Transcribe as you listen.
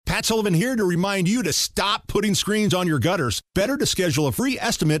Matt Sullivan here to remind you to stop putting screens on your gutters. Better to schedule a free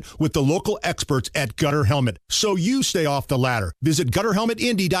estimate with the local experts at Gutter Helmet so you stay off the ladder. Visit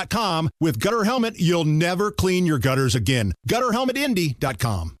GutterHelmetIndy.com. With Gutter Helmet, you'll never clean your gutters again.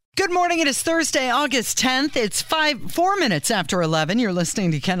 GutterHelmetIndy.com. Good morning. It is Thursday, August 10th. It's 4 minutes after 11. You're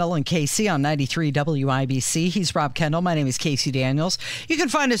listening to Kendall and Casey on 93 WIBC. He's Rob Kendall. My name is Casey Daniels. You can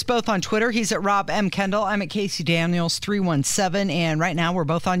find us both on Twitter. He's at Rob M. Kendall. I'm at Casey Daniels 317. And right now we're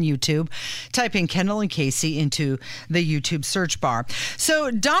both on YouTube. Type in Kendall and Casey into the YouTube search bar.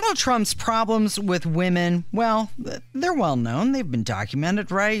 So Donald Trump's problems with women, well, they're well known. They've been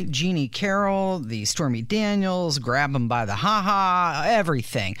documented, right? Jeannie Carroll, the Stormy Daniels, grab them by the ha-ha,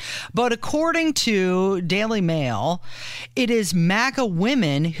 everything. But according to Daily Mail, it is MAGA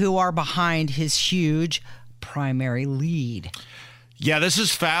women who are behind his huge primary lead. Yeah, this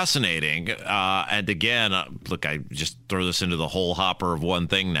is fascinating. And again, look, I just throw this into the whole hopper of one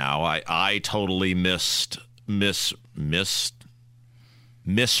thing now. I totally misread.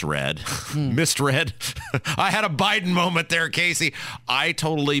 Misread. I had a Biden moment there, Casey. I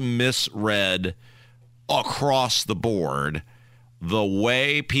totally misread across the board the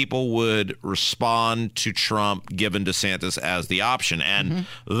way people would respond to Trump given DeSantis as the option. And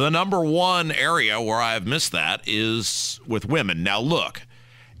the number one area where I've missed that is with women. Now, look,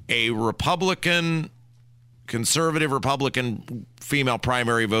 a conservative Republican female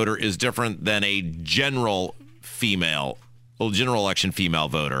primary voter is different than a general election female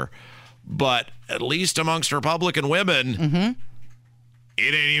voter. But at least amongst Republican women,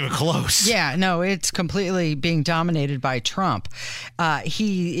 it ain't even close. Yeah, no, it's completely being dominated by Trump.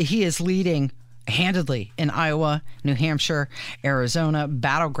 He is leading handedly in Iowa, New Hampshire, Arizona,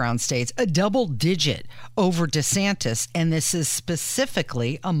 battleground states, a double digit over DeSantis. And this is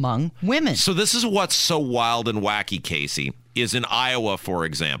specifically among women. So this is what's so wild and wacky, Casey, is in Iowa, for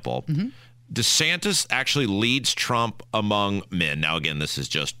example, DeSantis actually leads Trump among men. Now, again, this is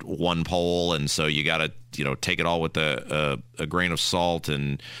just one poll, and so you got to, take it all with a grain of salt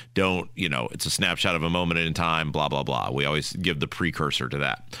and don't, it's a snapshot of a moment in time, blah, blah, blah. We always give the precursor to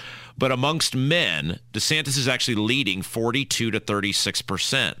that. But amongst men, DeSantis is actually leading 42 to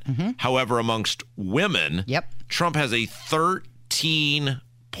 36%. However, amongst women, Trump has a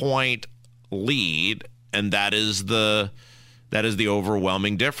 13-point lead, and that is the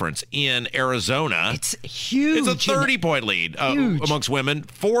overwhelming difference. In Arizona, it's huge. It's a 30-point lead amongst women,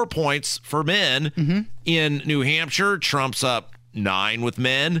 4 points for men. In New Hampshire, Trump's up 9 with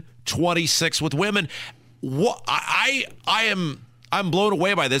men, 26 with women. What I'm blown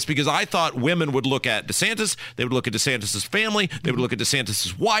away by this because I thought women would look at DeSantis, they would look at DeSantis' family, they would look at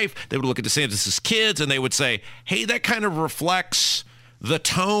DeSantis' wife, they would look at DeSantis' kids, and they would say, hey, that kind of reflects the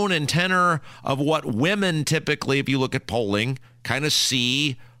tone and tenor of what women typically, if you look at polling, kind of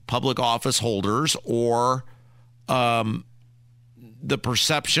see public office holders or the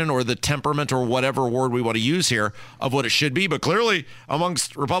perception or the temperament or whatever word we want to use here of what it should be. But clearly,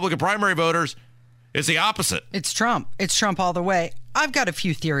 amongst Republican primary voters, it's the opposite. It's Trump. It's Trump all the way. I've got a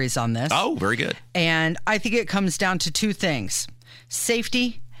few theories on this. Oh, very good. And I think it comes down to two things: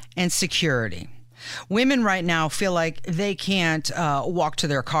 safety and security. Women right now feel like they can't walk to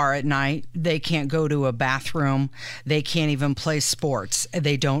their car at night. They can't go to a bathroom. They can't even play sports.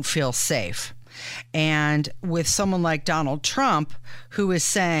 They don't feel safe. And with someone like Donald Trump, who is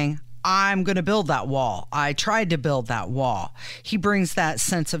saying, I'm going to build that wall. I tried to build that wall. He brings that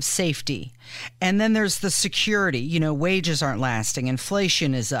sense of safety. And then there's the security. Wages aren't lasting.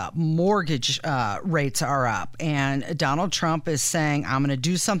 Inflation is up. Mortgage rates are up. And Donald Trump is saying, I'm going to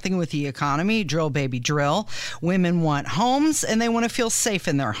do something with the economy. Drill, baby, drill. Women want homes and they want to feel safe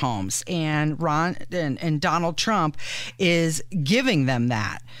in their homes. And Donald Trump is giving them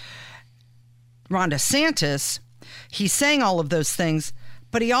that. Ron DeSantis, he's saying all of those things,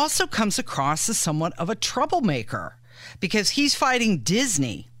 but he also comes across as somewhat of a troublemaker because he's fighting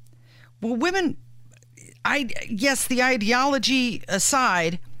Disney. Well, women, yes, the ideology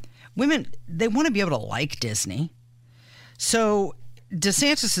aside, women, they want to be able to like Disney. So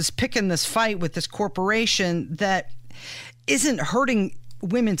DeSantis is picking this fight with this corporation that isn't hurting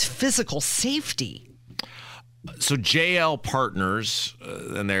women's physical safety. So JL Partners,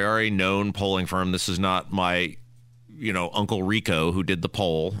 and they are a known polling firm. This is not my Uncle Rico who did the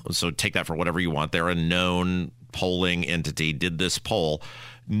poll. So take that for whatever you want. They're a known polling entity, did this poll.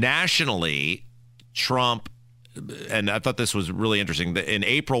 Nationally, Trump, and I thought this was really interesting. In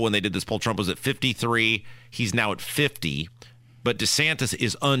April, when they did this poll, Trump was at 53. He's now at 50. But DeSantis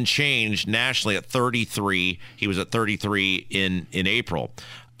is unchanged nationally at 33. He was at 33 in April.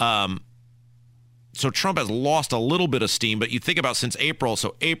 So Trump has lost a little bit of steam, but you think about since April,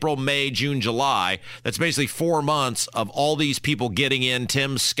 so April, May, June, July, that's basically 4 months of all these people getting in,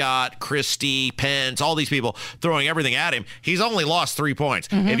 Tim Scott, Christie, Pence, all these people throwing everything at him. He's only lost 3 points.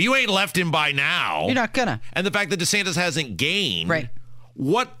 If you ain't left him by now. You're not gonna. And the fact that DeSantis hasn't gained. Right.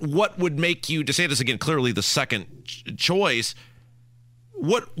 What would make you, DeSantis again, clearly the second choice,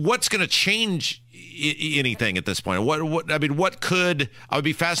 what's going to change anything at this point? What could, I would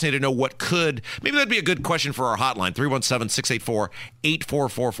be fascinated to know what could, maybe that'd be a good question for our hotline, 317-684-8444,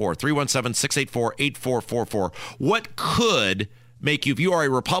 317-684-8444. What could make you, if you are a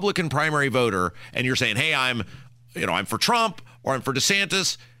Republican primary voter and you're saying, hey, I'm for Trump or I'm for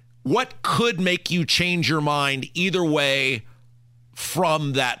DeSantis, what could make you change your mind either way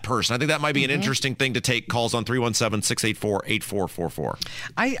from that person? I think that might be an interesting thing to take calls on 317-684-8444.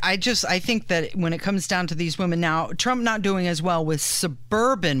 I think that when it comes down to these women now, Trump not doing as well with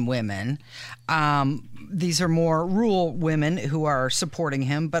suburban women. These are more rural women who are supporting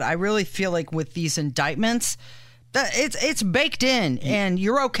him. But I really feel like with these indictments, that it's baked in and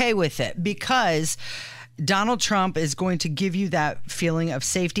you're okay with it because Donald Trump is going to give you that feeling of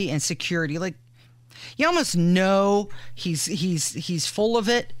safety and security. Like, you almost know he's full of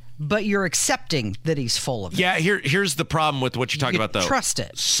it, but you're accepting that he's full of it. Yeah, here's the problem with what you're talking about, though. Trust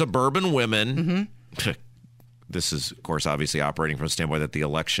it. Suburban women. This is, of course, obviously operating from a standpoint that the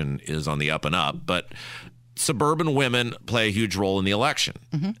election is on the up and up, but suburban women play a huge role in the election.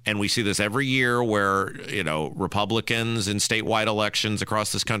 And we see this every year where, Republicans in statewide elections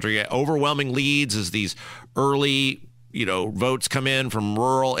across this country get overwhelming leads as these early votes come in from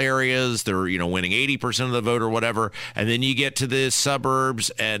rural areas. They're, winning 80% of the vote or whatever. And then you get to the suburbs,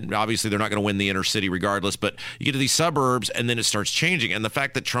 and obviously they're not going to win the inner city regardless, but you get to these suburbs and then it starts changing. And the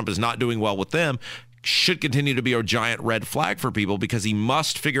fact that Trump is not doing well with them should continue to be a giant red flag for people because he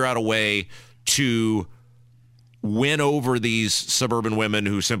must figure out a way to win over these suburban women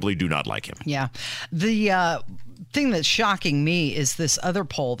who simply do not like him. Yeah. The thing that's shocking me is this other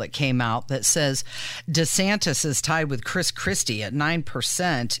poll that came out that says DeSantis is tied with Chris Christie at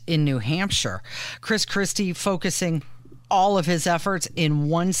 9% in New Hampshire. Chris Christie focusing all of his efforts in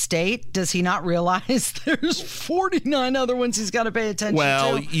one state. Does he not realize there's 49 other ones he's got to pay attention to?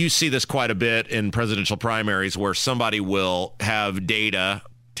 Well, you see this quite a bit in presidential primaries where somebody will have data,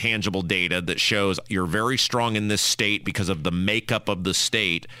 tangible data that shows you're very strong in this state because of the makeup of the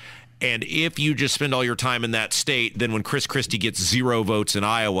state. And if you just spend all your time in that state, then when Chris Christie gets 0 votes in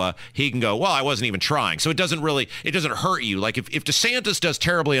Iowa, he can go, well, I wasn't even trying. So it doesn't hurt you. Like if DeSantis does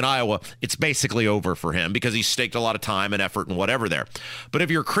terribly in Iowa, it's basically over for him because he's staked a lot of time and effort and whatever there. But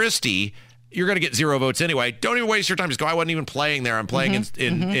if you're Christie, you're going to get 0 votes anyway. Don't even waste your time. Just go, I wasn't even playing there. I'm playing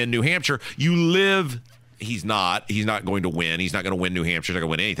in New Hampshire. You live... He's not going to win. He's not going to win New Hampshire. He's not going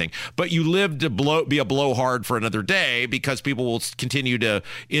to win anything. But you live to be a blowhard for another day because people will continue to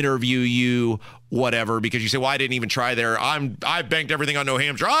interview you, whatever, because you say, well, I didn't even try there. I banked everything on New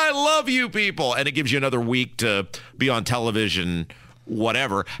Hampshire. I love you people. And it gives you another week to be on television,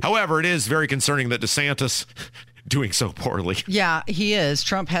 whatever. However, it is very concerning that DeSantis doing so poorly. Yeah, he is.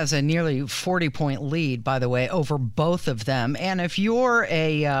 Trump has a nearly 40-point lead, by the way, over both of them. And if you're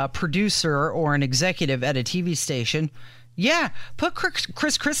a producer or an executive at a TV station, put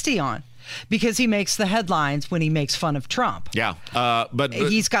Chris Christie on because he makes the headlines when he makes fun of Trump. Yeah, but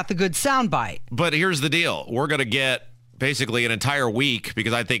he's got the good soundbite. But here's the deal. We're going to get basically an entire week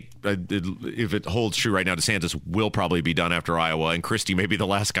because I think if it holds true right now, DeSantis will probably be done after Iowa, and Christie may be the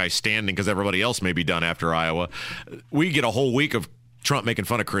last guy standing because everybody else may be done after Iowa. We get a whole week of Trump making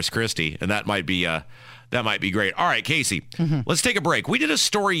fun of Chris Christie, and that might be great. All right, Casey, let's take a break. We did a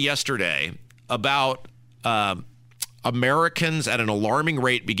story yesterday about Americans at an alarming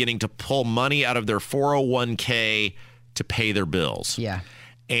rate beginning to pull money out of their 401k to pay their bills. Yeah.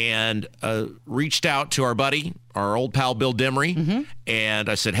 And reached out to our buddy, our old pal, Bill Demery. And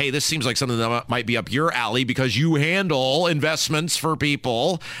I said, hey, this seems like something that might be up your alley because you handle investments for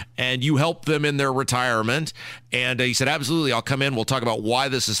people and you help them in their retirement. And he said, absolutely, I'll come in. We'll talk about why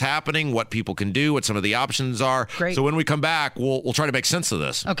this is happening, what people can do, what some of the options are. Great. So when we come back, we'll try to make sense of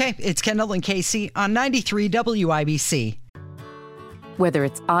this. Okay. It's Kendall and Casey on 93 WIBC. Whether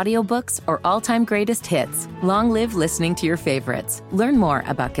it's audiobooks or all-time greatest hits, long live listening to your favorites. Learn more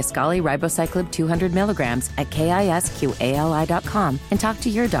about Kisqali Ribociclib 200 milligrams at KISQALI.com and talk to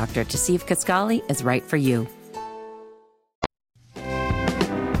your doctor to see if Kisqali is right for you.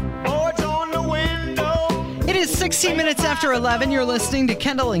 It is 16 minutes after 11, you're listening to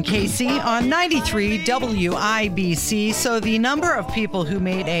Kendall and Casey on 93 WIBC. So the number of people who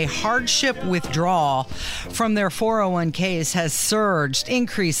made a hardship withdrawal from their 401ks has surged,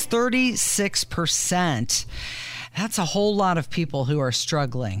 increased 36%. That's a whole lot of people who are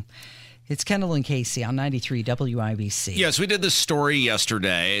struggling. It's Kendall and Casey on 93 WIBC. Yes, we did this story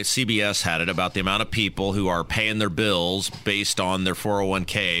yesterday. CBS had it about the amount of people who are paying their bills based on their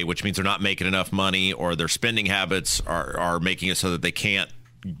 401k, which means they're not making enough money, or their spending habits are making it so that they can't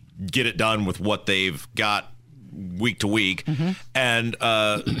get it done with what they've got week to week. And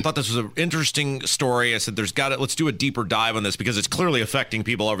thought this was an interesting story. I said, let's do a deeper dive on this because it's clearly affecting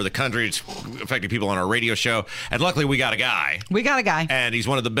people over the country. It's affecting people on our radio show. And luckily we got a guy. And he's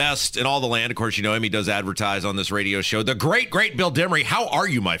one of the best in all the land. Of course, you know him. He does advertise on this radio show. The great Bill Demery. How are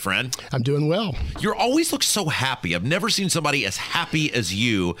you, my friend? I'm doing well. You always look so happy. I've never seen somebody as happy as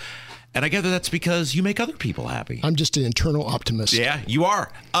you. And I gather that's because you make other people happy. I'm just an internal optimist. Yeah, you are.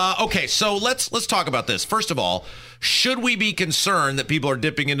 Okay, so let's talk about this. First of all, should we be concerned that people are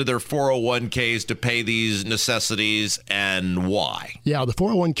dipping into their 401ks to pay these necessities, and why? Yeah, the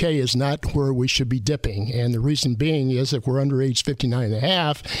 401k is not where we should be dipping. And the reason being is if we're under age 59 and a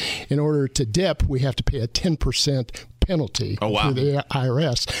half, in order to dip, we have to pay a 10% penalty to the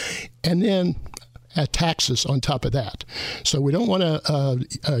IRS. And then taxes on top of that. So we don't want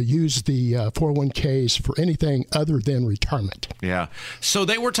to use the 401ks for anything other than retirement. Yeah. So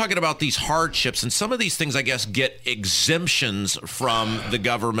they were talking about these hardships, and some of these things, I guess, get exemptions from the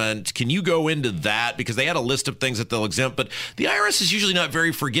government. Can you go into that? Because they had a list of things that they'll exempt, but the IRS is usually not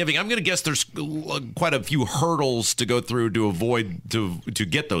very forgiving. I'm going to guess there's quite a few hurdles to go through to avoid to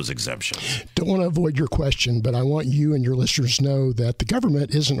get those exemptions. Don't want to avoid your question, but I want you and your listeners to know that the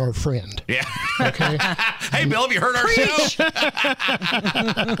government isn't our friend. Yeah. Okay. Hey, Bill, have you heard our show?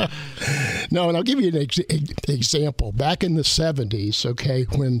 No, and I'll give you an example. Back in the 70s, okay,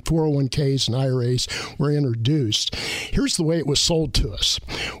 when 401ks and IRAs were introduced, here's the way it was sold to us.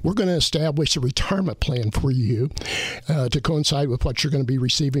 We're going to establish a retirement plan for you to coincide with what you're going to be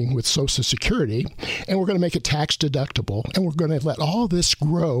receiving with Social Security, and we're going to make it tax deductible, and we're going to let all this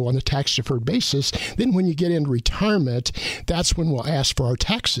grow on a tax-deferred basis. Then when you get into retirement, that's when we'll ask for our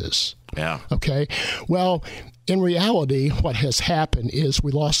taxes. Yeah. Okay. Well, in reality, what has happened is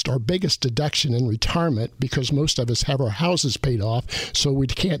we lost our biggest deduction in retirement because most of us have our houses paid off, so we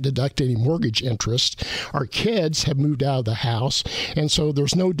can't deduct any mortgage interest. Our kids have moved out of the house, and so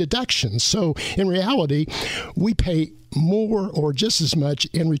there's no deductions. So in reality, we pay more or just as much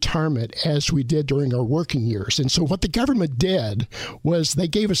in retirement as we did during our working years. And so what the government did was they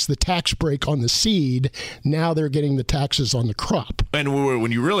gave us the tax break on the seed. Now they're getting the taxes on the crop. And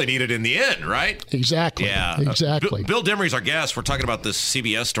when you really need it in the end, right? Exactly. Yeah. Exactly. Bill Demery's our guest. We're talking about this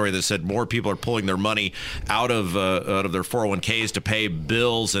CBS story that said more people are pulling their money out of their 401ks to pay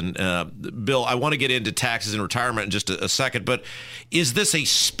bills. And Bill, I want to get into taxes and retirement in just a second, but is this a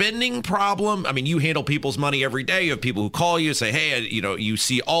spending problem? I mean, you handle people's money every day. You have people who call you, say, hey, you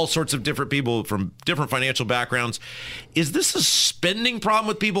see all sorts of different people from different financial backgrounds. Is this a spending problem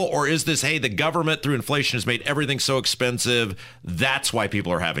with people, or is this, hey, the government through inflation has made everything so expensive, that's why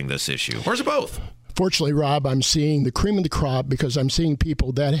people are having this issue? Or is it both? Fortunately, Rob, I'm seeing the cream of the crop because I'm seeing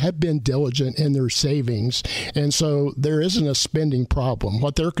people that have been diligent in their savings. And so there isn't a spending problem.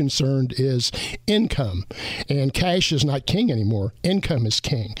 What they're concerned is income. And cash is not king anymore. Income is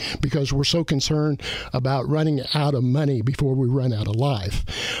king because we're so concerned about running out of money before we run out of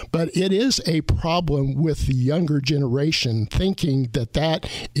life. But it is a problem with the younger generation thinking that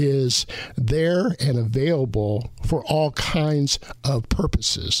that is there and available for all kinds of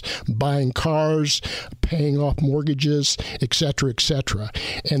purposes. Buying cars, paying off mortgages, et cetera,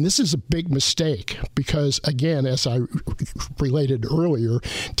 and this is a big mistake because, again, as I related earlier,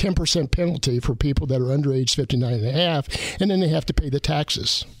 10% penalty for people that are under age 59 and a half, and then they have to pay the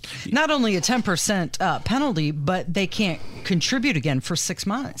taxes. Not only a 10% penalty, but they can't contribute again for 6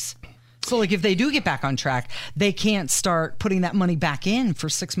 months. So, like, if they do get back on track, they can't start putting that money back in for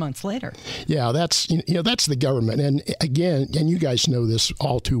 6 months later. Yeah, that's the government. And again, and you guys know this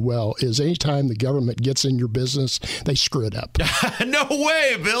all too well, is anytime the government gets in your business, they screw it up. No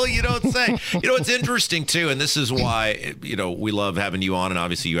way, Bill. You don't say. It's interesting, too, and this is why, we love having you on, and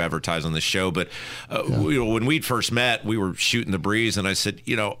obviously you advertise on this show. But when we'd first met, we were shooting the breeze, and I said,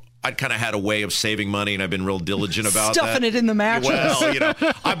 I'd kind of had a way of saving money, and I've been real diligent about stuffing it in the mattress.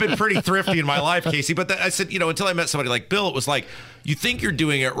 Well, I've been pretty thrifty in my life, Casey. But I said, until I met somebody like Bill, it was like, you think you're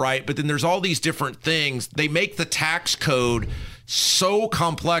doing it right, but then there's all these different things. They make the tax code so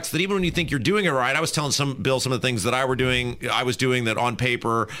complex that even when you think you're doing it right, I was telling Bill some of the things that I was doing that on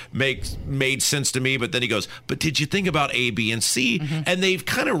paper made sense to me, but then he goes, but did you think about A, B, and C? Mm-hmm. And they've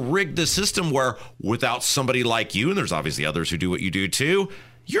kind of rigged the system where without somebody like you, and there's obviously others who do what you do too,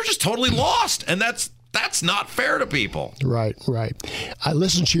 you're just totally lost. And that's not fair to people. Right. I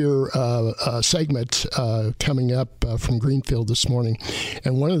listened to your segment coming up from Greenfield this morning,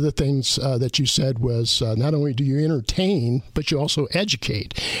 and one of the things that you said was not only do you entertain, but you also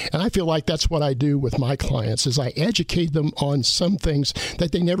educate. And I feel like that's what I do with my clients, is I educate them on some things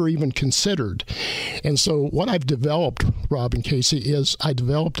that they never even considered. And so what I've developed, Rob and Casey, is I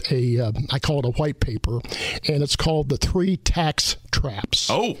developed I call it a white paper, and it's called the 3 Tax Traps.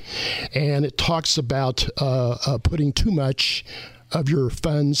 Oh. And it talks about putting too much of your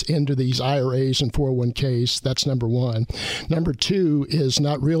funds into these IRAs and 401ks. That's number one. Number two is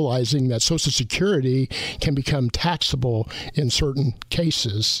not realizing that Social Security can become taxable in certain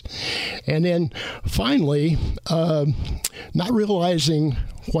cases. And then finally, not realizing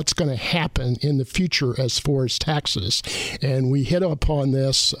what's going to happen in the future as far as taxes. And we hit upon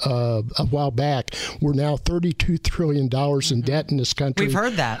this a while back. We're now $32 trillion in debt in this country. We've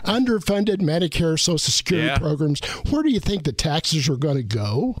heard that. Underfunded Medicare, Social Security programs. Where do you think the taxes are going to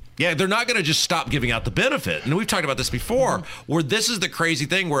go? Yeah, they're not going to just stop giving out the benefit. And we've talked about this before, where this is the crazy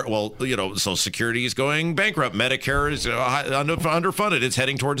thing where, Social Security is going bankrupt. Medicare is underfunded. It's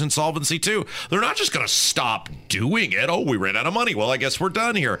heading towards insolvency too. They're not just going to stop doing it. Oh, we ran out of money. Well, I guess we're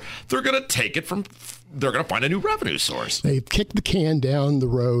done here. They're going to take it from... They're going to find a new revenue source. They've kicked the can down the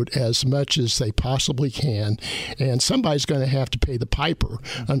road as much as they possibly can, and somebody's going to have to pay the piper.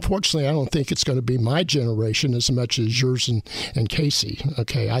 Unfortunately, I don't think it's going to be my generation as much as yours and Casey.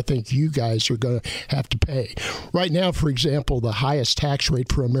 Okay, I think you guys are going to have to pay. Right now, for example, the highest tax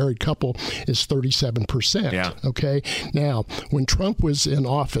rate for a married couple is 37%. Yeah. Okay. Now, when Trump was in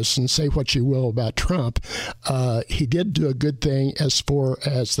office, and say what you will about Trump, he did do a good thing as far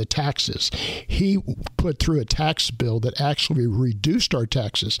as the taxes. He put through a tax bill that actually reduced our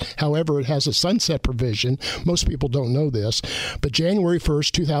taxes. However, it has a sunset provision. Most people don't know this, but January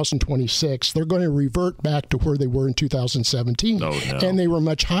 1st, 2026, they're going to revert back to where they were in 2017. Oh, no. And they were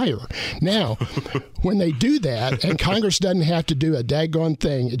much higher. Now, when they do that, and Congress doesn't have to do a daggone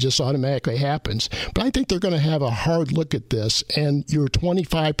thing, it just automatically happens. But I think they're going to have a hard look at this, and your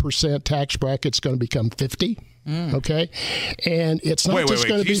 25% tax bracket's going to become 50%. Okay, and it's not just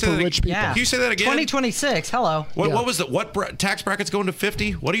going to be for rich people. Yeah. Can you say that again? 2026. Hello. What was what tax bracket's going to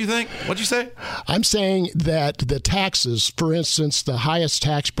 50? What do you think? What'd you say? I'm saying that the taxes, for instance, the highest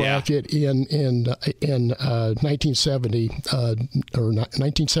tax bracket in 1970 or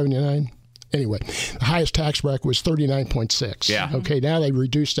 1979. Anyway, the highest tax bracket was 39.6. Yeah. Okay, now they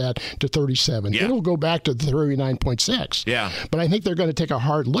reduced that to 37. Yeah. It'll go back to 39.6. Yeah. But I think they're going to take a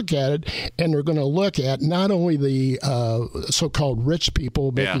hard look at it, and they're going to look at not only the so-called rich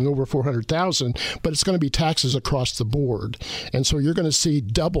people making over $400,000, but it's going to be taxes across the board. And so you're going to see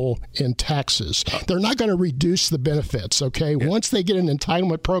double in taxes. They're not going to reduce the benefits, okay? Yeah. Once they get an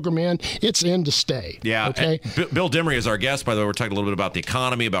entitlement program in, it's in to stay. Yeah. Okay. Bill Demery is our guest, by the way. We're talking a little bit about the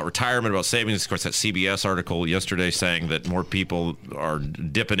economy, about retirement, about savings. Of course, that CBS article yesterday saying that more people are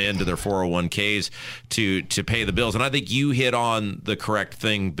dipping into their 401ks to pay the bills. And I think you hit on the correct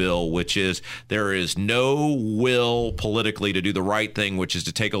thing, Bill, which is there is no will politically to do the right thing, which is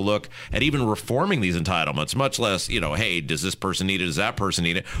to take a look at even reforming these entitlements, much less, hey, does this person need it? Does that person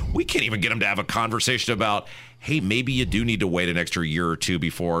need it? We can't even get them to have a conversation about, hey, maybe you do need to wait an extra year or two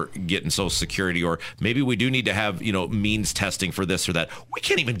before getting Social Security, or maybe we do need to have, means testing for this or that. We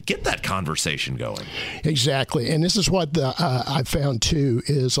can't even get that conversation going. Exactly. And this is what I found, too,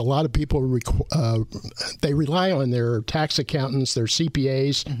 is a lot of people, they rely on their tax accountants, their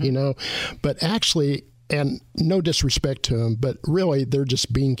CPAs, but actually, and no disrespect to them, but really they're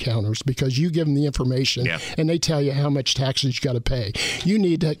just bean counters, because you give them the information and they tell you how much taxes you got to pay. You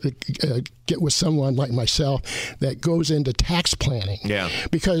need to get with someone like myself that goes into tax planning. Yeah.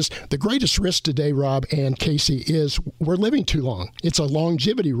 Because the greatest risk today, Rob and Casey, is we're living too long. It's a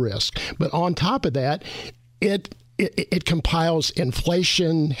longevity risk. But on top of that, it compiles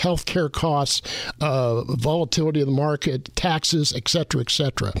inflation, healthcare costs, volatility of the market, taxes, et cetera, et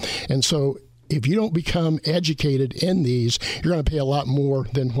cetera. And so if you don't become educated in these, you're going to pay a lot more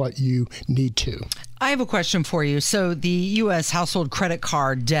than what you need to. I have a question for you. So the U.S. household credit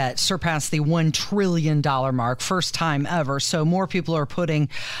card debt surpassed the $1 trillion mark, first time ever. So more people are putting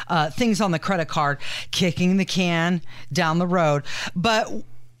things on the credit card, kicking the can down the road. But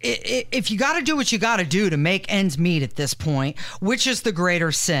if you got to do what you got to do to make ends meet at this point, which is the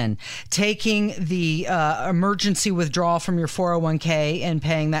greater sin? Taking the emergency withdrawal from your 401k and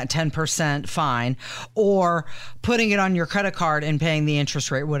paying that 10% fine, or putting it on your credit card and paying the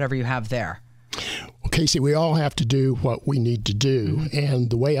interest rate, whatever you have there? Well, Casey, we all have to do what we need to do. And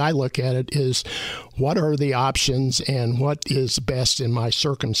the way I look at it is, what are the options and what is best in my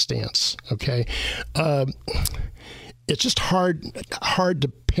circumstance? Okay. It's just hard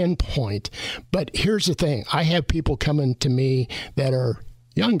to pinpoint. But here's the thing. I have people coming to me that are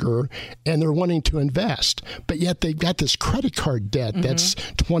younger and they're wanting to invest, but yet they've got this credit card debt that's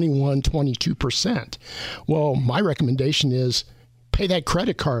 21, 22%. Well, my recommendation is pay that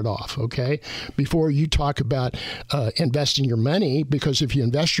credit card off, okay, before you talk about investing your money, because if you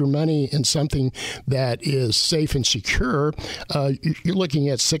invest your money in something that is safe and secure, you're looking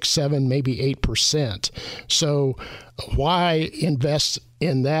at 6, 7, maybe 8%. So why invest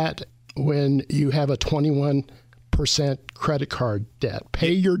in that when you have a 21% credit card debt?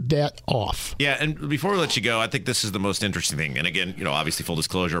 Pay your debt off. Yeah, and before we let you go, I think this is the most interesting thing. And again, obviously full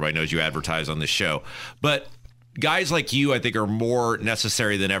disclosure, everybody knows you advertise on this show, but guys like you, I think, are more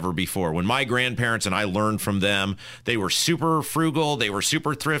necessary than ever before. When my grandparents and I learned from them, they were super frugal, they were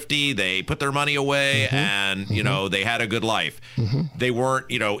super thrifty, they put their money away, and, they had a good life. They weren't,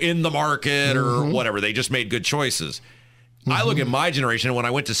 in the market or whatever. They just made good choices. I look at my generation, and when I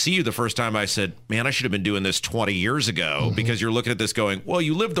went to see you the first time, I said, man, I should have been doing this 20 years ago, because you're looking at this going, well,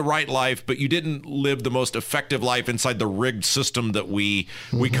 you lived the right life, but you didn't live the most effective life inside the rigged system that we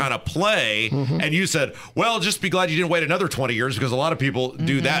kind of play. And you said, well, just be glad you didn't wait another 20 years, because a lot of people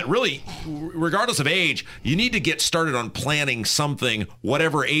do that. Really, regardless of age, you need to get started on planning something,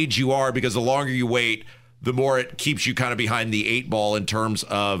 whatever age you are, because the longer you wait, the more it keeps you kind of behind the 8 ball in terms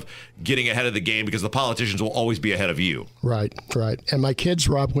of getting ahead of the game, because the politicians will always be ahead of you. Right. And my kids,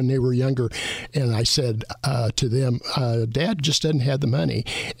 Rob, when they were younger, and I said to them, Dad just doesn't have the money.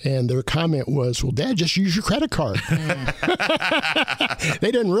 And their comment was, well, Dad, just use your credit card.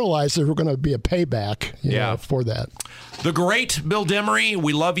 They didn't realize there were going to be a payback for that. The great Bill Demery,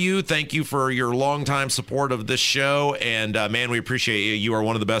 we love you. Thank you for your longtime support of this show. And, man, we appreciate you. You are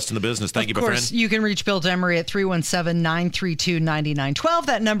one of the best in the business. Thank you, my friend. Of course, you can reach Bill Demery at 317-932-9912.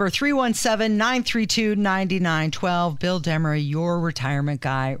 That number, 317-932-9912. Bill Demery, your retirement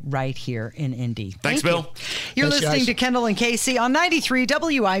guy right here in Indy. Thanks, Bill. You're listening to Kendall and Casey on 93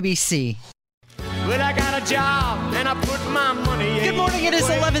 WIBC. Well, I got a job and I put my money in. Good morning. It is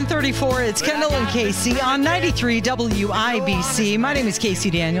 11:34. It's Kendall and Casey on 93 WIBC. My name is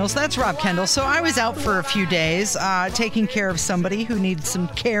Casey Daniels. That's Rob Kendall. So I was out for a few days taking care of somebody who needed some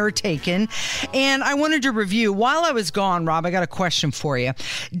care taken. And I wanted to review. While I was gone, Rob, I got a question for you.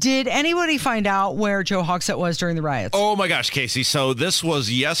 Did anybody find out where Joe Hogsett was during the riots? Oh, my gosh, Casey. So this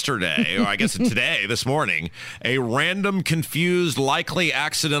was yesterday, or I guess today, this morning. A random, confused, likely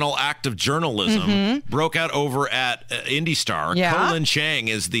accidental act of journalism broke out over at Indy Star. Yeah. Colin Chang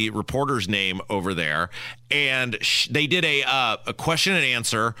is the reporter's name over there. And they did a question and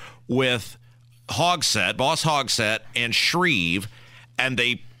answer with Hogsett, Boss Hogsett, and Shreve, and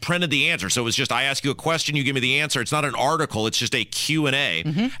they printed the answer. So it was just, I ask you a question, you give me the answer. It's not an article. It's just a Q&A.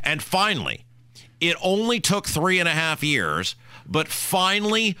 And finally, it only took 3.5 years, but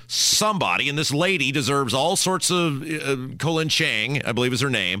finally somebody, and this lady deserves all sorts of, Colin Chang, I believe is her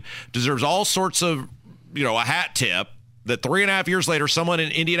name, deserves all sorts of, a hat tip, that 3.5 years later, someone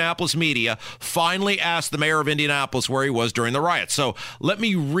in Indianapolis media finally asked the mayor of Indianapolis where he was during the riots. So let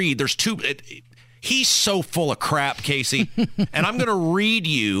me read. There's two. He's so full of crap, Casey. And I'm going to read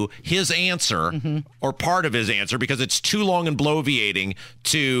you his answer, or part of his answer, because it's too long and bloviating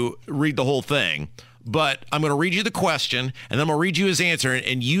to read the whole thing. But I'm going to read you the question, and then I'm going to read you his answer,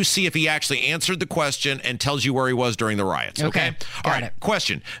 and you see if he actually answered the question and tells you where he was during the riots. Okay? All right.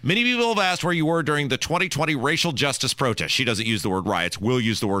 Question. Many people have asked where you were during the 2020 racial justice protest. She doesn't use the word riots. We'll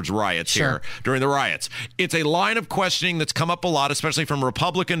use the words riots here during the riots. It's a line of questioning that's come up a lot, especially from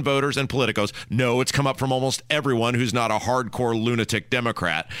Republican voters and politicos. No, it's come up from almost everyone who's not a hardcore lunatic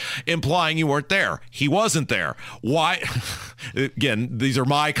Democrat, implying you weren't there. He wasn't there. Why? Again, these are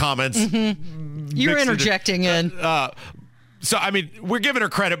my comments. You're interjecting in. So, I mean, we're giving her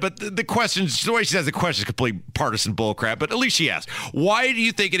credit, but the questions, the way she says the question is complete partisan bullcrap, but at least she asked. Why do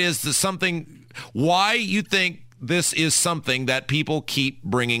you think it is why you think this is something that people keep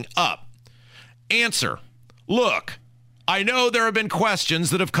bringing up? Answer. Look, I know there have been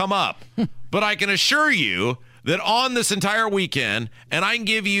questions that have come up, but I can assure you that on this entire weekend, and I can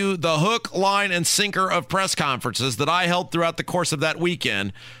give you the hook, line, and sinker of press conferences that I held throughout the course of that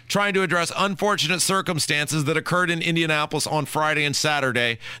weekend, trying to address unfortunate circumstances that occurred in Indianapolis on Friday and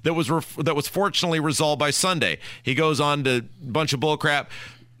Saturday that was fortunately resolved by Sunday. He goes on to a bunch of bullcrap.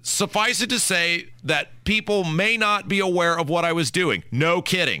 Suffice it to say that people may not be aware of what I was doing. No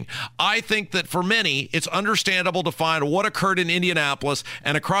kidding. I think that for many, it's understandable to find what occurred in Indianapolis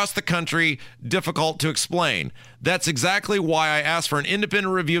and across the country difficult to explain. That's exactly why I asked for an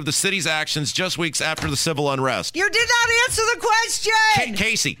independent review of the city's actions just weeks after the civil unrest. You did not answer the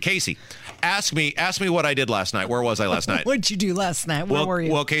question. Casey. Ask me what I did last night. Where was I last night? What'd you do last night? Where were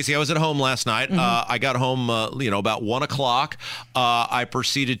you? Well, Casey, I was at home last night. I got home, about 1 o'clock. I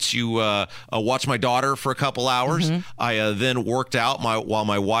proceeded to watch my daughter for a couple hours. I then worked out while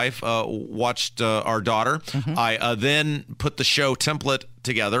my wife watched our daughter. I then put the show template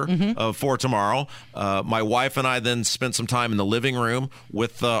together for tomorrow. My wife and I then spent some time in the living room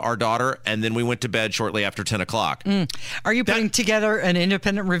with our daughter, and then we went to bed shortly after 10 o'clock. Are you putting together an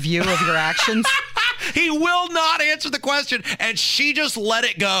independent review of your actions? He will not answer the question, and she just let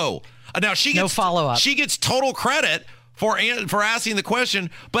it go. Now she gets no follow-up. She gets total credit for asking the question,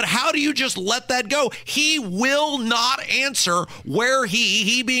 but how do you just let that go? He will not answer where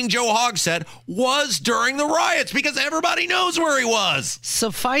he being Joe Hogsett, was during the riots, because everybody knows where he was.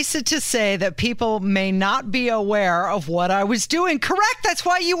 Suffice it to say that people may not be aware of what I was doing. Correct. That's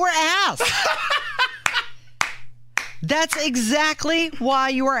why you were asked. That's exactly why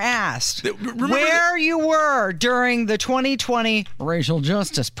you were asked. Where you were during the 2020 racial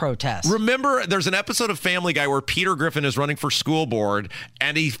justice protests. Remember, there's an episode of Family Guy where Peter Griffin is running for school board,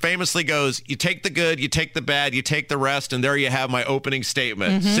 and he famously goes, you take the good, you take the bad, you take the rest, and there you have my opening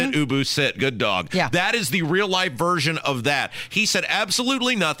statement. Sit, Ubu, sit, good dog. Yeah. That is the real-life version of that. He said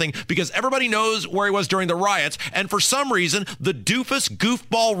absolutely nothing because everybody knows where he was during the riots, and for some reason, the doofus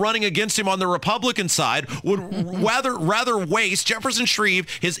goofball running against him on the Republican side would rather waste Jefferson Shreve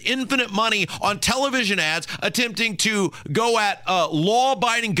his infinite money on television ads attempting to go at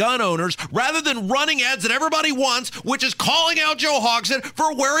law-abiding gun owners rather than running ads that everybody wants, which is calling out Joe Hogsett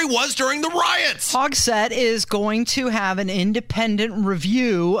for where he was during the riots. Hogsett is going to have an independent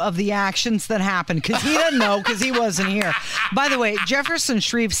review of the actions that happened because he doesn't know because he wasn't here. By the way, Jefferson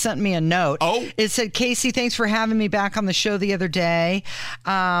Shreve sent me a note. Oh. It said, Casey, thanks for having me back on the show the other day.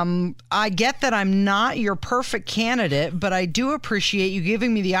 I get that I'm not your perfect candidate, but I do appreciate you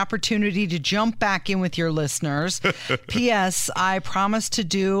giving me the opportunity to jump back in with your listeners. P.S. I promise to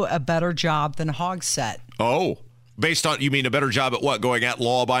do a better job than Hogsett. Oh, based on, you mean a better job at what? Going at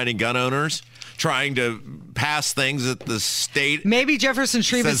law-abiding gun owners? Trying to pass things that the state Maybe Jefferson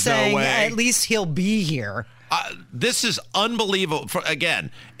Shreve is saying, at least he'll be here. This is unbelievable.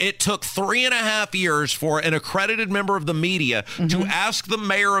 Again, it took 3.5 years for an accredited member of the media to ask the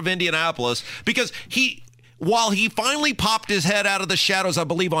mayor of Indianapolis, because while he finally popped his head out of the shadows, I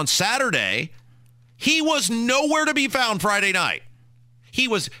believe, on Saturday, he was nowhere to be found Friday night. He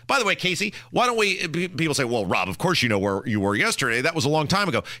was, by the way, Casey, why don't people say, well, Rob, of course you know where you were yesterday. That was a long time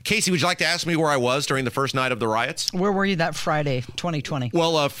ago. Casey, would you like to ask me where I was during the first night of the riots? Where were you that Friday, 2020?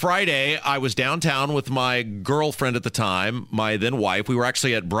 Well, Friday, I was downtown with my girlfriend at the time, my then wife. We were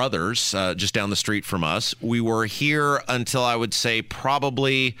actually at Brothers, just down the street from us. We were here until I would say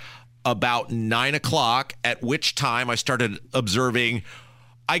probably about 9 o'clock, at which time I started observing,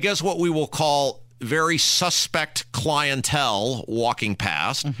 I guess what we will call very suspect clientele walking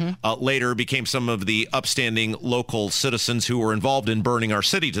past. Later became some of the upstanding local citizens who were involved in burning our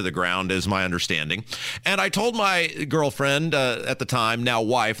city to the ground, is my understanding. And I told my girlfriend at the time, now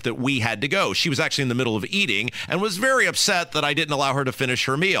wife, that we had to go. She was actually in the middle of eating and was very upset that I didn't allow her to finish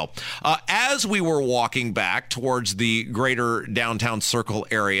her meal. As we were walking back towards the greater downtown circle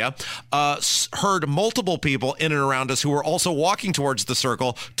area, heard multiple people in and around us who were also walking towards the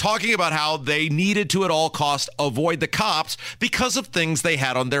circle talking about how they needed to at all costs avoid the cops because of things they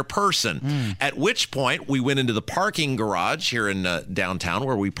had on their person. At which point we went into the parking garage here in downtown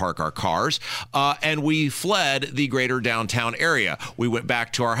where we park our cars, and we fled the greater downtown area. We went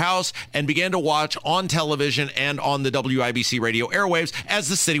back to our house and began to watch on television and on the WIBC radio airwaves as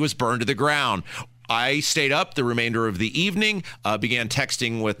the city was burned to the ground. I stayed up the remainder of the evening, began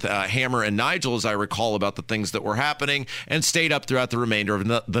texting with Hammer and Nigel, as I recall, about the things that were happening, and stayed up throughout the remainder of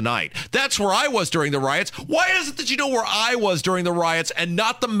the night. That's where I was during the riots. Why is it that you know where I was during the riots and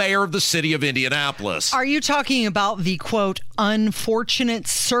not the mayor of the city of Indianapolis? Are you talking about the, quote, unfortunate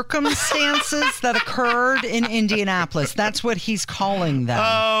circumstances that occurred in Indianapolis? That's what he's calling them.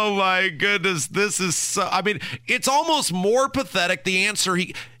 Oh, my goodness. This is so, I mean, it's almost more pathetic, the answer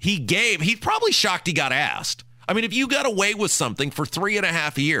he gave. He's probably shocked he got asked. I mean, if you got away with something for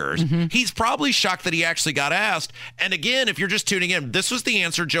 3.5 years, he's probably shocked that he actually got asked. And again, if you're just tuning in, this was the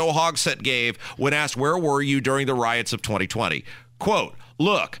answer Joe Hogsett gave when asked, where were you during the riots of 2020? Quote,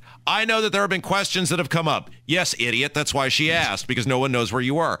 look, I know that there have been questions that have come up. Yes, idiot. That's why she asked, because no one knows where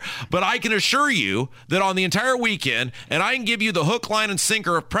you were. But I can assure you that on the entire weekend, and I can give you the hook, line, and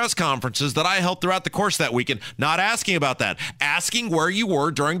sinker of press conferences that I held throughout the course of that weekend, not asking about that, asking where you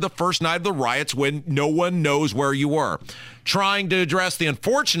were during the first night of the riots when no one knows where you were. Trying to address the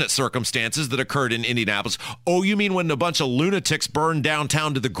unfortunate circumstances that occurred in Indianapolis. Oh, you mean when a bunch of lunatics burned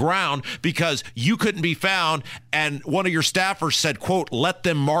downtown to the ground because you couldn't be found and one of your staffers said, quote, let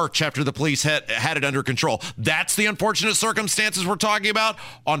them march after the police had it under control. That's the unfortunate circumstances we're talking about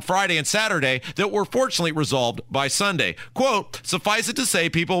on Friday and Saturday that were fortunately resolved by Sunday. Quote, suffice it to say,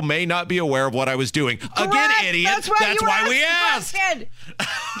 people may not be aware of what I was doing. Correct. Again, idiot. That's why we asked.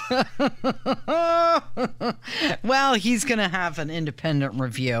 Well, he's going to have an independent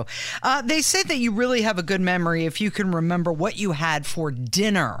review. They say that you really have a good memory if you can remember what you had for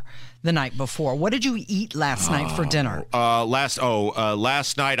dinner the night before. What did you eat last night for dinner? Last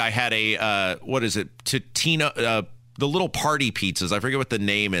night I had a Totino, the little party pizzas. I forget what the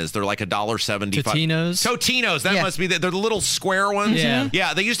name is. They're like $1.75. Totino's. That must be they're the little square ones.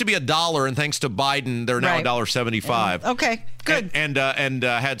 Yeah. They used to be $1, and thanks to Biden, they're now $1.75. Okay, good. And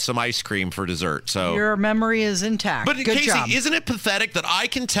had some ice cream for dessert. So your memory is intact. But good Casey, job. Isn't it pathetic that I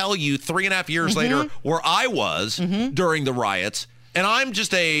can tell you 3.5 years later where I was during the riots? And I'm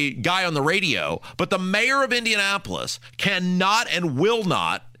just a guy on the radio, but the mayor of Indianapolis cannot and will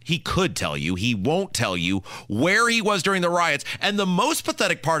not. He could tell you. He won't tell you where he was during the riots. And the most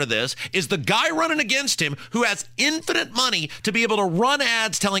pathetic part of this is the guy running against him who has infinite money to be able to run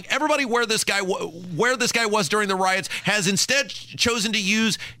ads telling everybody where this guy was during the riots has instead chosen to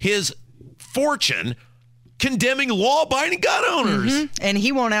use his fortune condemning law-abiding gun owners. And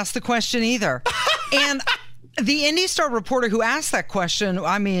he won't ask the question either. And the Indy Star reporter who asked that question,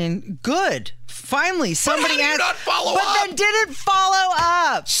 I mean, good. Finally, somebody asked, not follow but up? then didn't follow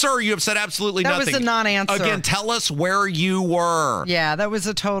up. Sir, you have said absolutely nothing. That was a non-answer. Again, tell us where you were. Yeah, that was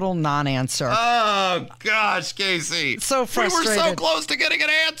a total non-answer. Oh, gosh, Casey. So frustrated. We were so close to getting an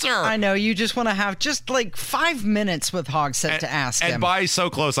answer. I know. You just want to have just like 5 minutes with Hogsett to ask him. And by so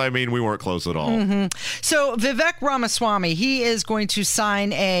close, I mean we weren't close at all. So Vivek Ramaswamy, he is going to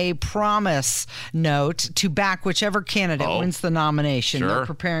sign a promise note to back whichever candidate wins the nomination. Sure. They're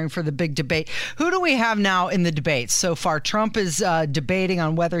preparing for the big debate. Who do we have now in the debates so far? Trump is debating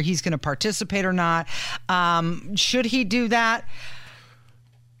on whether he's going to participate or not. Should he do that?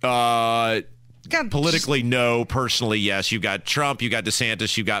 Politically, no. Personally, yes. You got Trump, you got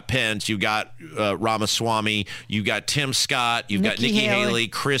DeSantis, you got Pence, you got Ramaswamy, you got Tim Scott, you've got Nikki Haley,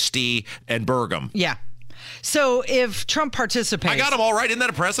 Christie, and Burgum. Yeah. So if Trump participates, I got them all right. Isn't that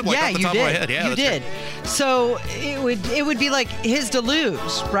impressive? Like off the top of my head. Yeah, you did. Great. So it would be like his to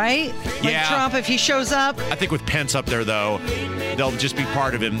lose, right? Like Trump, if he shows up. I think with Pence up there, though, there'll just be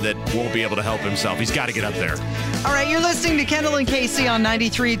part of him that won't be able to help himself. He's got to get up there. All right, you're listening to Kendall and Casey on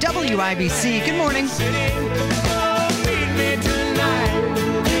 93 WIBC. Good morning.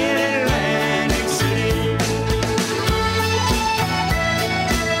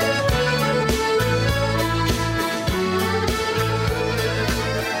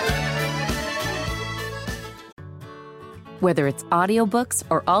 Whether it's audiobooks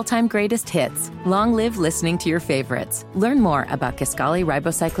or all-time greatest hits, long live listening to your favorites. Learn more about Kisqali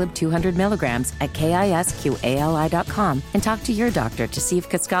Ribociclib 200 milligrams at KISQALI.com and talk to your doctor to see if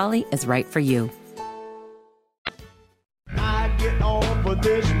Kisqali is right for you. I get off of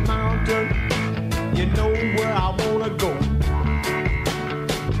this mountain, you know where I want to go.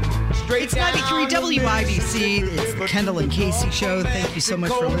 It's 93 WIBC. It's the Kendall and Casey Show. Thank you so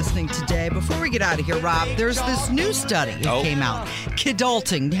much for listening today. Before we get out of here, Rob, there's this new study that came out.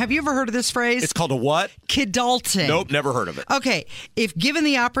 Kidulting. Have you ever heard of this phrase? It's called a what? Kidulting. Nope, never heard of it. Okay. If given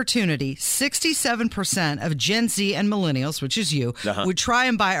the opportunity, 67% of Gen Z and millennials, which is you, would try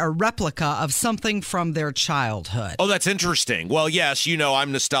and buy a replica of something from their childhood. Oh, that's interesting. Well, yes, you know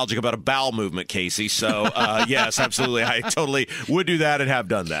I'm nostalgic about a bowel movement, Casey. So, yes, absolutely. I totally would do that and have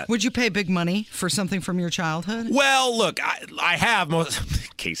done that. Would you pay big money for something from your childhood? Well, look, I have most...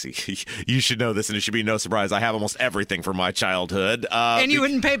 Casey, you should know this, and it should be no surprise. I have almost everything from my childhood. And you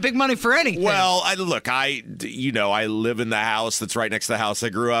wouldn't pay big money for anything. Well, I live in the house that's right next to the house I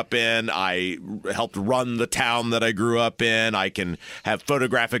grew up in. I helped run the town that I grew up in. I can have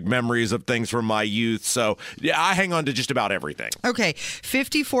photographic memories of things from my youth. So, yeah, I hang on to just about everything. Okay,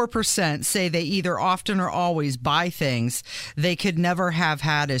 54% say they either often or always buy things they could never have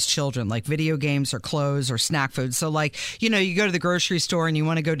had as children, like video games toys or clothes or snack food. So like, you go to the grocery store and you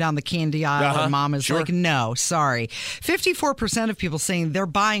want to go down the candy aisle and mom is like, no, sorry. 54% of people saying they're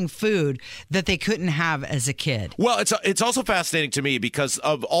buying food that they couldn't have as a kid. Well, it's also fascinating to me because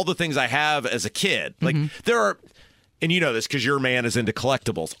of all the things I have as a kid. Like there are, and you know this because your man is into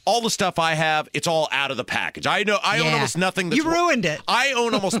collectibles. All the stuff I have, it's all out of the package. I own almost nothing. That's ruined it. I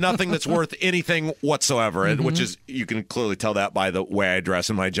own almost nothing that's worth anything whatsoever, and which is, you can clearly tell that by the way I dress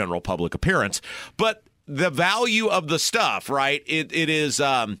and my general public appearance. But the value of the stuff, right? It is.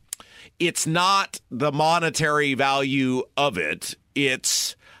 It's not the monetary value of it.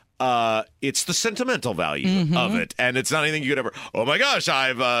 It's the sentimental value of it. And it's not anything you could ever, oh my gosh,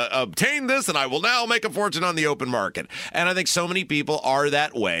 I've obtained this and I will now make a fortune on the open market. And I think so many people are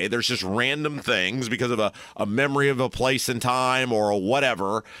that way. There's just random things because of a memory of a place and time or a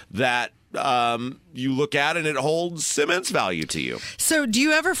whatever that you look at and it holds immense value to you. So do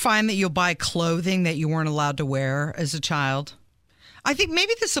you ever find that you'll buy clothing that you weren't allowed to wear as a child? I think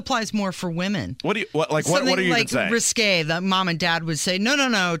maybe this applies more for women. What are you even saying? Risque, that mom and dad would say,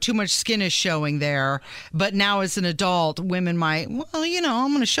 no, too much skin is showing there. But now as an adult, women might, I'm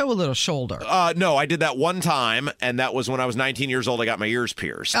going to show a little shoulder. No, I did that one time, and that was when I was 19 years old. I got my ears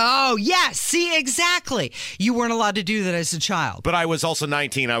pierced. Oh, yes. See, exactly. You weren't allowed to do that as a child. But I was also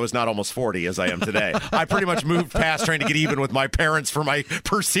 19. I was not almost 40 as I am today. I pretty much moved past trying to get even with my parents for my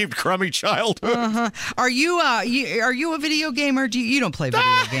perceived crummy childhood. Are you a video gamer? You don't play video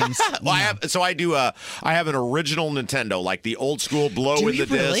games. Well, I have an original Nintendo, like the old school blow in the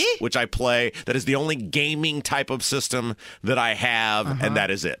disc, which I play. That is the only gaming type of system that I have, and that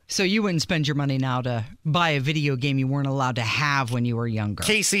is it. So you wouldn't spend your money now to buy a video game you weren't allowed to have when you were younger.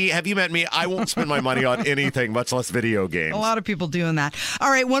 Casey, have you met me? I won't spend my money on anything, much less video games. A lot of people doing that. All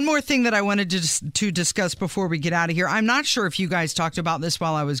right, one more thing that I wanted to discuss before we get out of here. I'm not sure if you guys talked about this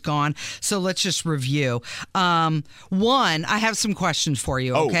while I was gone, so let's just review. One, I have some questions for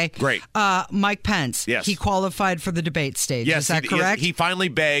you, okay? Oh, great. Mike Pence, yes. He qualified for the debate stage. Yes, is that correct? He finally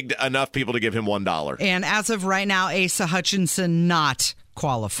begged enough people to give him $1. And as of right now, Asa Hutchinson not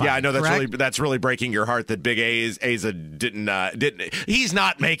qualified. Yeah, I know correct? that's really breaking your heart that Big Asa didn't. He's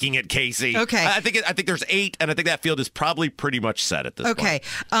not making it, Casey. Okay, I think there's 8, and I think that field is probably pretty much set at this point. Okay.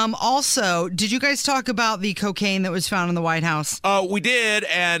 Also, did you guys talk about the cocaine that was found in the White House? We did,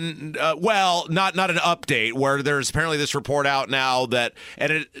 and not an update where there's apparently this report out now that,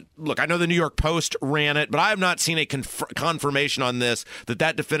 look, I know the New York Post ran it, but I have not seen a confirmation on this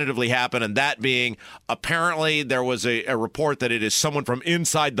that definitively happened, and that being apparently there was a report that it is someone from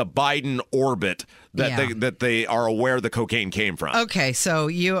inside the Biden orbit that they are aware the cocaine came from. Okay, so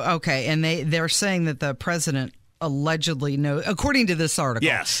and they're saying that the president allegedly knows, according to this article,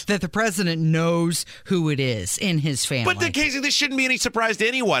 yes, that the president knows who it is in his family. But Casey, this shouldn't be any surprise to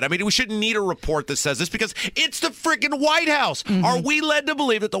anyone. I mean, we shouldn't need a report that says this because it's the freaking White House. Are we led to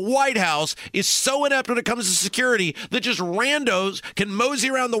believe that the White House is so inept when it comes to security that just randos can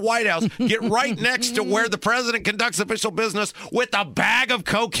mosey around the White House, get right next to where the president conducts official business with a bag of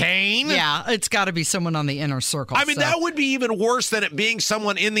cocaine? Yeah, it's got to be someone on the inner circle. I mean, that would be even worse than it being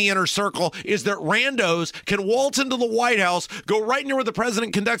someone in the inner circle, is that randos can waltz into the White House, go right near where the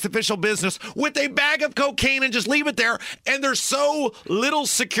president conducts official business with a bag of cocaine and just leave it there. And there's so little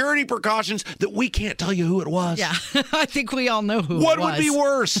security precautions that we can't tell you who it was. Yeah, I think we all know who it was. What would be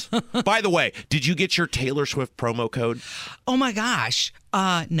worse? By the way, did you get your Taylor Swift promo code? Oh my gosh.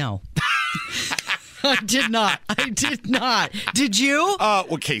 No. I did not. Did you?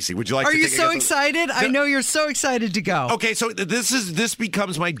 Well, Casey, would you like to Are you so excited? No. I know you're so excited to go. Okay, so this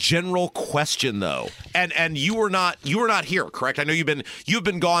becomes my general question though. And you were not here, correct? I know you've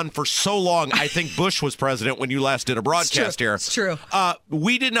been gone for so long. I think Bush was president when you last did a broadcast here. It's true.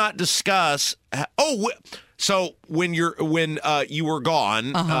 We did not discuss so when you were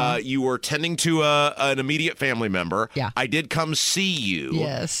gone, you were tending to an immediate family member. Yeah. I did come see you.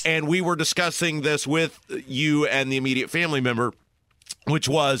 Yes. And we were discussing this with you and the immediate family member, which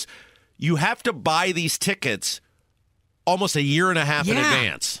was you have to buy these tickets almost a year and a half in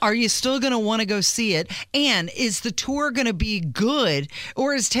advance. Are you still going to want to go see it? And is the tour going to be good?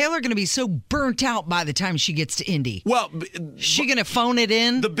 Or is Taylor going to be so burnt out by the time she gets to Indy? Well, she going to phone it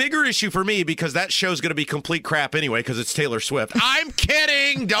in? The bigger issue for me, because that show's going to be complete crap anyway, because it's Taylor Swift. I'm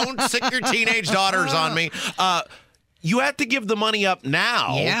kidding. Don't sick your teenage daughters on me. You have to give the money up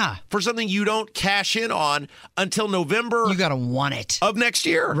now for something you don't cash in on until November. You got to want it. Of next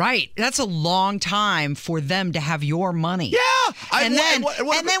year. Right. That's a long time for them to have your money. Yeah. And then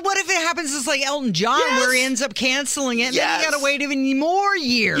what if it happens just like Elton John where he ends up canceling it and then you got to wait even more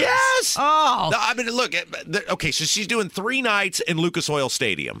years? Yes. Oh. No, I mean, look, okay, so she's doing 3 nights in Lucas Oil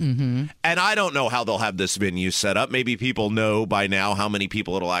Stadium. Mm-hmm. And I don't know how they'll have this venue set up. Maybe people know by now how many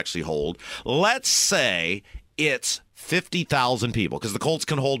people it'll actually hold. Let's say it's 50,000 people because the Colts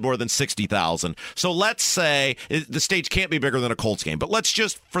can hold more than 60,000. So let's say the stage can't be bigger than a Colts game, but let's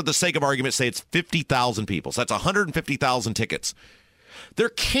just, for the sake of argument, say it's 50,000 people. So that's 150,000 tickets. There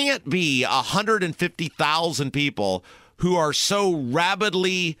can't be 150,000 people who are so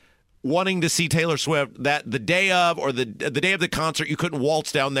rabidly wanting to see Taylor Swift that the day of or the day of the concert you couldn't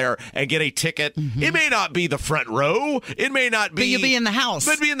waltz down there and get a ticket. Mm-hmm. It may not be the front row. It may not be. But you'll be in the house.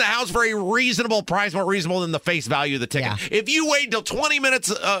 But be in the house for a reasonable price, more reasonable than the face value of the ticket. Yeah. If you wait until 20 minutes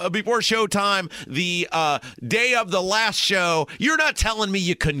before showtime, the day of the last show, you're not telling me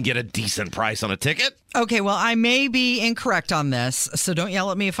you couldn't get a decent price on a ticket. Okay, well, I may be incorrect on this, so don't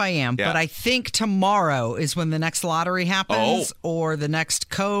yell at me if I am, but I think tomorrow is when the next lottery happens or the next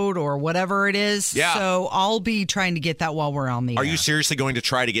code or whatever it is. Yeah. So I'll be trying to get that while we're on the air. Are you seriously going to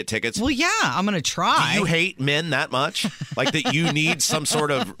try to get tickets? Well, yeah, I'm going to try. Do you hate men that much? Like that you need some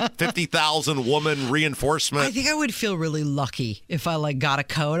sort of 50,000 woman reinforcement? I think I would feel really lucky if I got a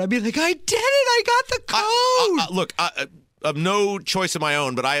code. I'd be like, I did it. I got the code. Look, of no choice of my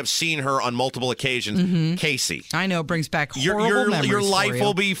own, but I have seen her on multiple occasions. Mm-hmm. Casey. I know, it brings back horrible memories your life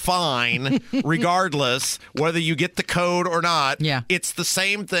will be fine regardless whether you get the code or not. Yeah. It's the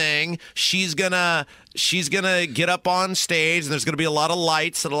same thing. She's gonna get up on stage, and there's gonna be a lot of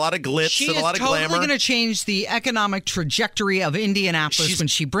lights and a lot of glitz and a lot of glamour. She's totally gonna change the economic trajectory of Indianapolis when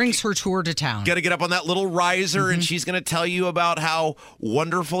she brings her tour to town. Gonna get up on that little riser, and she's gonna tell you about how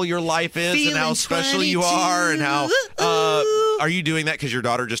wonderful your life is and how special you are and how are you doing that because your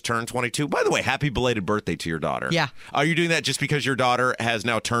daughter just turned 22? By the way, happy belated birthday to your daughter. Yeah. Are you doing that just because your daughter has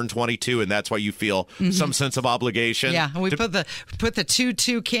now turned 22 and that's why you feel some sense of obligation? Yeah, and we put the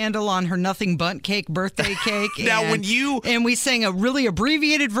 2-2 candle on her nothing bundt cake birthday cake. Now, and we sang a really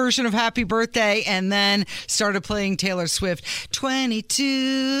abbreviated version of Happy Birthday and then started playing Taylor Swift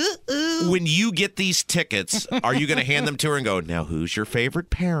 22. When you get these tickets, are you going to hand them to her and go, now who's your favorite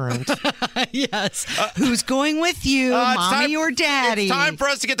parent? Yes. Who's going with you, mommy or daddy? It's time for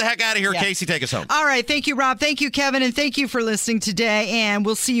us to get the heck out of here. Yeah. Casey, take us home. All right. Thank you, Rob. Thank you, Kevin. And thank you for listening today. And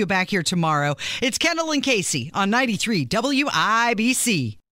we'll see you back here tomorrow. It's Kendall and Casey on 93 WIBC.